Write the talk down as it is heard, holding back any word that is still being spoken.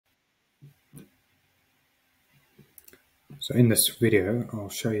So in this video, I'll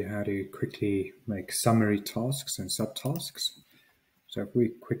show you how to quickly make summary tasks and subtasks. So if we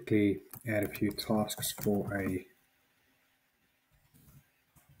quickly add a few tasks for a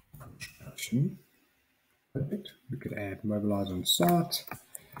production, perfect. We could add mobilize on site,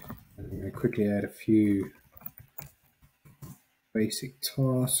 and we're going to quickly add a few basic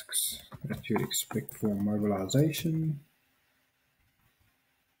tasks that you'd expect for mobilization.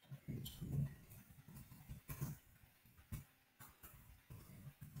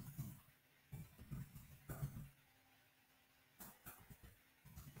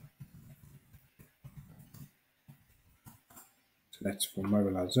 So that's for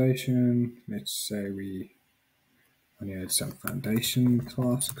mobilization. Let's say we only add some foundation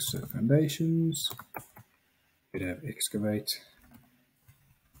tasks. So foundations, we'd have excavate,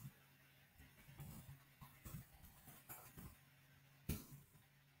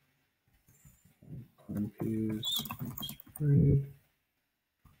 confuse, spread,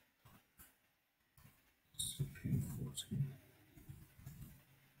 reinforcing.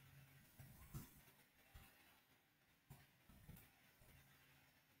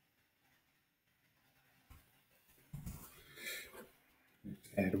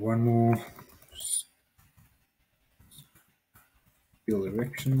 Add one more, steel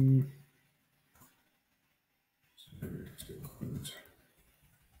erection.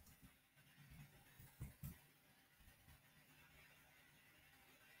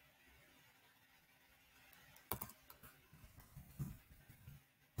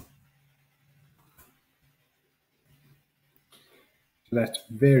 So that's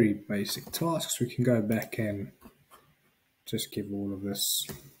very basic tasks. We can go back and just give all of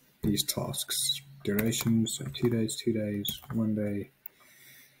these tasks durations. So 2 days, 2 days, 1 day,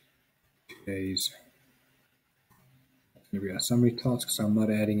 2 days. That's going to be our summary tasks. So I'm not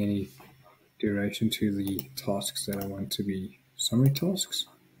adding any duration to the tasks that I want to be summary tasks.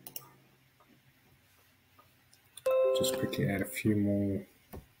 Just quickly add a few more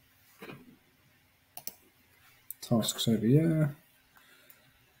tasks over here.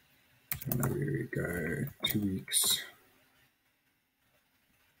 So there we go, 2 weeks.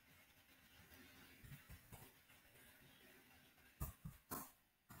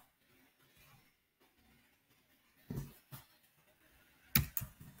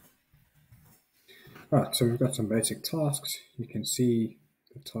 Right, so we've got some basic tasks. You can see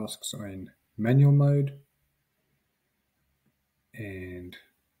the tasks are in manual mode. And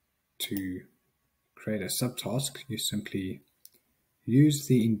to create a subtask, you simply use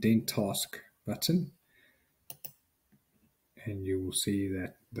the indent task button, and you will see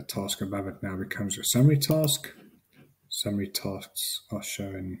that the task above it now becomes a summary task. Summary tasks are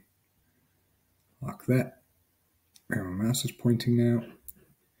shown like that. Where my mouse is pointing now.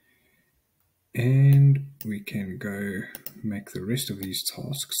 And we can go make the rest of these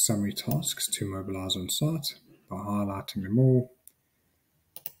tasks summary tasks to mobilize on site by highlighting them all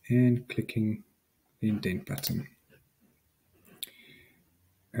and clicking the indent button.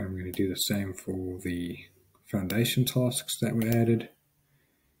 And I'm going to do the same for the foundation tasks that were added,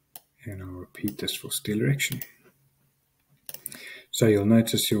 and I'll repeat this for steel erection. So you'll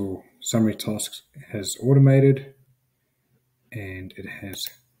notice your summary tasks has automated, and it has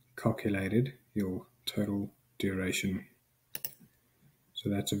calculated your total duration. So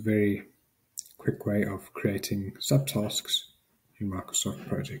that's a very quick way of creating subtasks in Microsoft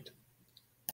Project.